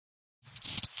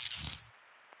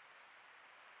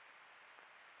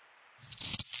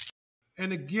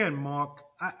And again, Mark,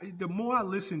 the more I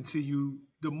listen to you,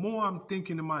 the more I'm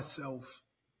thinking to myself,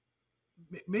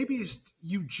 maybe it's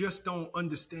you just don't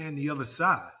understand the other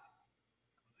side.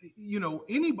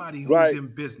 Anybody who's Right.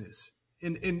 in business,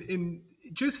 and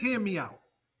just hear me out.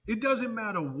 It doesn't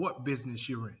matter what business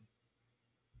you're in.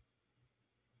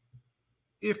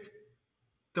 If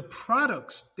the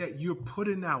products that you're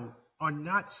putting out are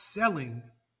not selling,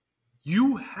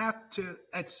 you have to,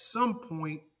 at some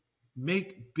point,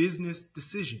 make business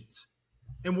decisions.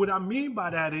 And what I mean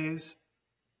by that is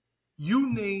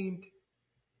you named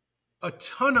a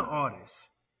ton of artists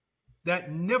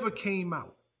that never came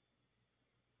out.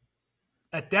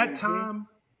 At that Mm-hmm. time,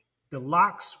 the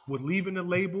Locks were leaving the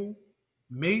label.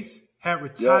 Mace had Yep.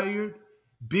 retired.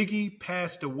 Biggie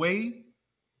passed away.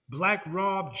 Black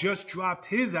Rob just dropped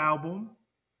his album.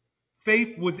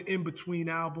 Faith was in between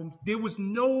albums. There was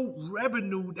no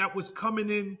revenue that was coming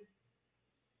in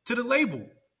to the label.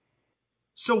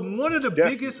 So one of the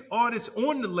Definitely. biggest artists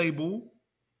on the label,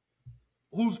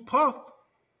 who's Puff,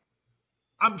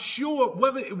 I'm sure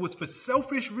whether it was for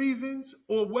selfish reasons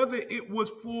or whether it was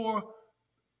for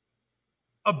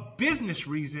a business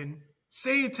reason,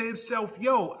 saying to himself,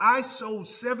 yo, I sold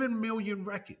 7 million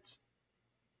records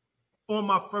on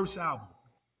my first album.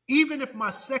 Even if my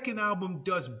second album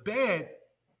does bad,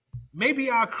 maybe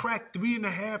I'll crack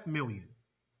 3.5 million.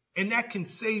 And that can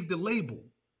save the label.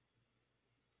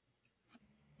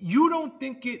 You don't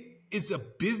think it is a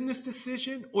business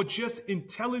decision or just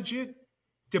intelligent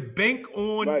to bank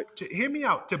on, Right. to hear me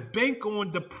out, to bank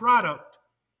on the product,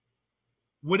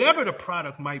 whatever the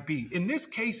product might be. In this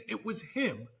case, it was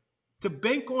him, to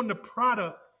bank on the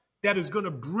product that is going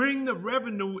to bring the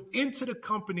revenue into the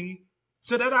company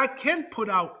so that I can put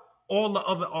out all the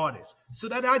other artists, so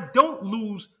that I don't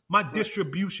lose my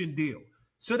distribution deal,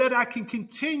 so that I can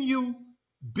continue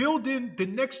building the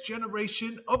next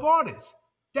generation of artists.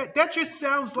 That just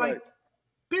sounds like Right.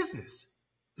 business.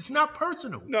 It's not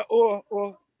personal. No,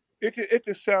 or it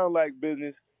could sound like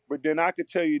business, but then I could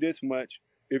tell you this much: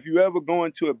 if you ever go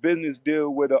into a business deal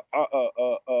with a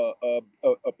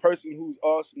person who's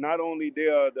also not only they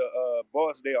are the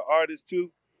boss, they are artists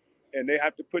too, and they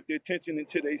have to put their attention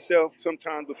into themselves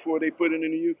sometimes before they put it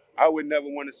into you. I would never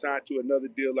want to sign to another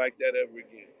deal like that ever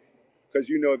again. Because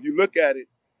if you look at it,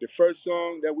 the first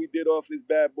song that we did off this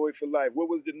Bad Boy for Life, what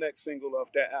was the next single off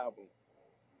that album?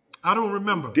 I don't It was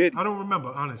remember. I Diddy. don't remember,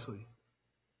 honestly.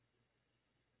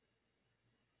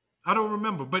 I don't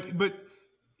remember. But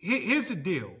here's the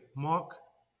deal, Mark.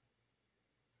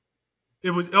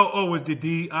 It was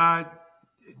the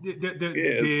Yeah,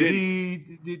 it was Diddy.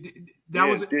 that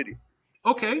Yeah, was Diddy.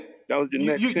 okay. That was the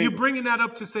next You're single. bringing that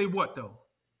up to say what though?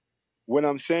 What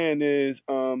I'm saying is,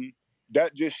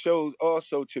 that just shows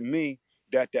also to me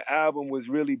that the album was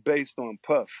really based on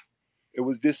Puff. It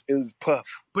was Puff.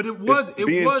 But It's it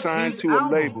being was signed his to a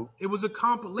album. label. It was a It was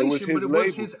compilation, but his it was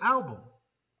label. his album.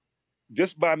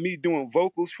 Just by me doing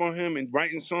vocals for him and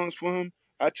writing songs for him,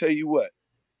 I tell you what,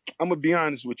 I'm gonna be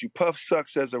honest with you. Puff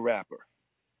sucks as a rapper.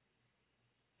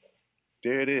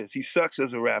 There it is. He sucks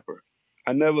as a rapper.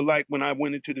 I never liked when I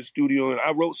went into the studio and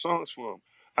I wrote songs for him.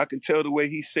 I can tell the way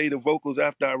he say the vocals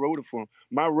after I wrote it for him.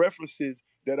 My references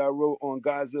that I wrote on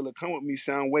Godzilla Come With Me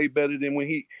sound way better than when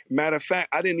he... Matter of fact,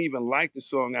 I didn't even like the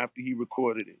song after he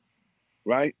recorded it,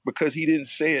 right? Because he didn't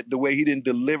say it the way, he didn't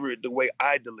deliver it the way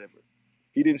I deliver.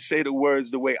 He didn't say the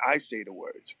words the way I say the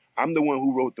words. I'm the one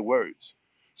who wrote the words.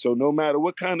 So no matter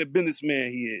what kind of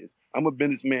businessman he is, I'm a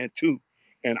businessman too.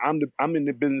 And I'm in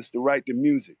the business to write the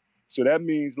music. So that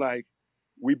means like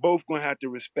we both gonna have to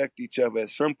respect each other at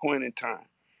some point in time.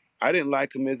 I didn't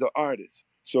like him as an artist.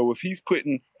 So if he's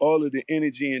putting all of the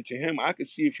energy into him, I can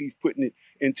see if he's putting it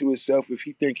into himself, if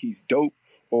he think he's dope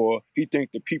or he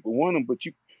think the people want him. But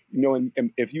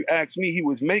and if you ask me, he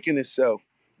was making himself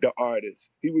the artist.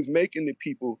 He was making the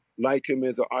people like him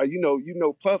as an artist.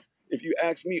 Puff, if you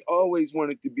ask me, always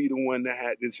wanted to be the one that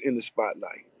had this in the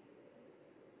spotlight.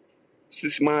 It's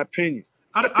just my opinion.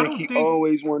 I I think don't he think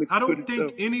always wanted to I put don't think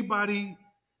himself. anybody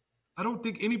I don't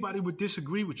think anybody would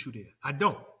disagree with you there. I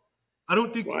don't. I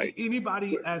don't think Right.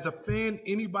 anybody, But, as a fan,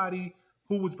 anybody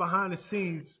who was behind the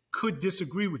scenes could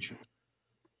disagree with you.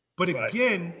 But right.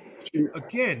 again,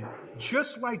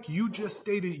 just like you just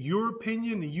stated your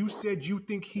opinion and you said you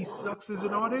think he sucks as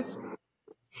an artist,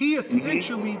 he Mm-hmm.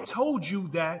 essentially told you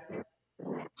that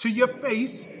to your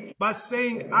face by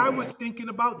saying, I was thinking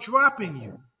about dropping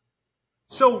you.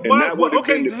 So And that would have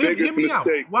been okay, the hear biggest me out.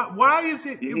 mistake. Why is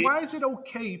Mm-hmm. it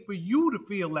okay for you to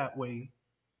feel that way,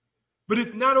 but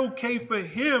it's not okay for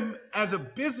him as a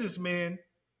businessman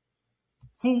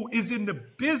who is in the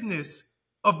business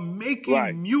of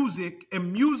Right. making music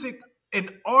and music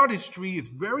and artistry is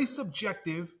very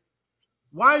subjective,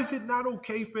 why is it not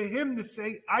okay for him to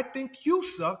say, I think you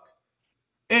suck?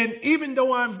 And even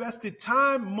though I invested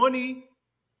time, money,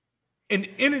 and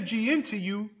energy into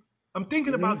you, I'm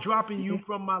thinking about dropping you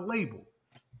from my label.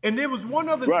 And there was one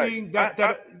other thing that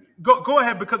go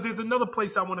ahead, because there's another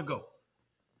place I want to go.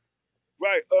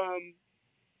 Right.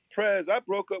 Prez, I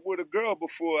broke up with a girl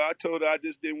before. I told her I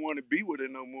just didn't want to be with her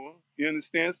no more. You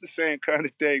understand? It's the same kind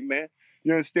of thing, man.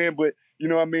 You understand? But you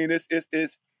know what I mean?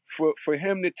 It's for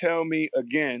him to tell me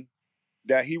again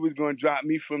that he was going to drop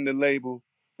me from the label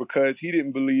because he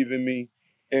didn't believe in me,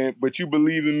 but you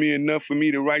believe in me enough for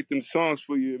me to write them songs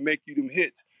for you and make you them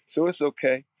hits. So it's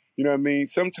okay. You know what I mean?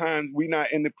 Sometimes we're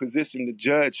not in the position to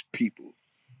judge people.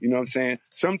 You know what I'm saying?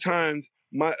 Sometimes,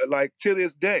 to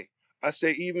this day, I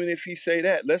say, even if he say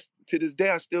that, to this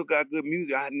day, I still got good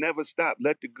music. I never stop.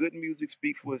 Let the good music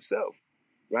speak for itself,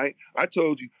 right? I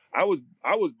told you, I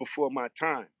was before my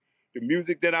time. The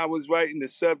music that I was writing, the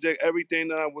subject, everything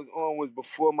that I was on was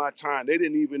before my time. They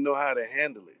didn't even know how to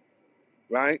handle it,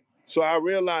 right? So I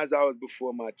realized I was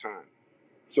before my time.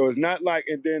 So it's not like,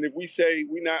 and then if we say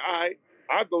we not all right,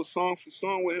 I go song for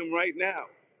song with him right now.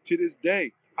 To this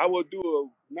day, I will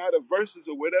do not a verses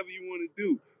or whatever you want to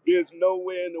do. There's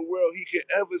nowhere in the world he could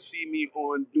ever see me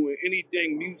on doing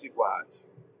anything music-wise.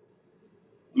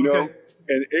 You know?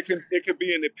 And it could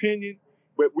be an opinion,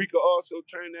 but we could also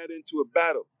turn that into a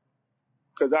battle.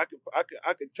 Because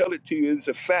I could tell it to you, it's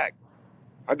a fact.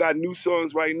 I got new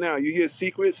songs right now. You hear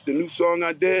Secrets, the new song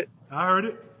I did? I heard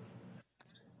it.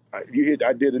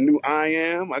 I did a new I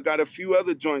Am. I got a few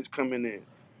other joints coming in.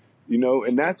 You know,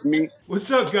 and that's me.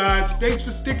 What's up, guys? Thanks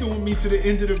for sticking with me to the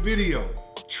end of the video.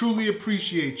 Truly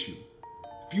appreciate you.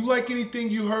 If you like anything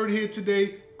you heard here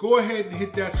today, go ahead and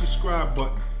hit that subscribe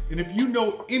button. And if you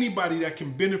know anybody that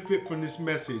can benefit from this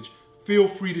message, feel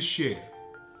free to share.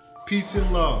 Peace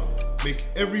and love. Make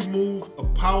every move a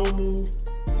power move.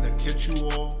 And I'll catch you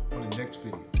all on the next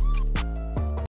video.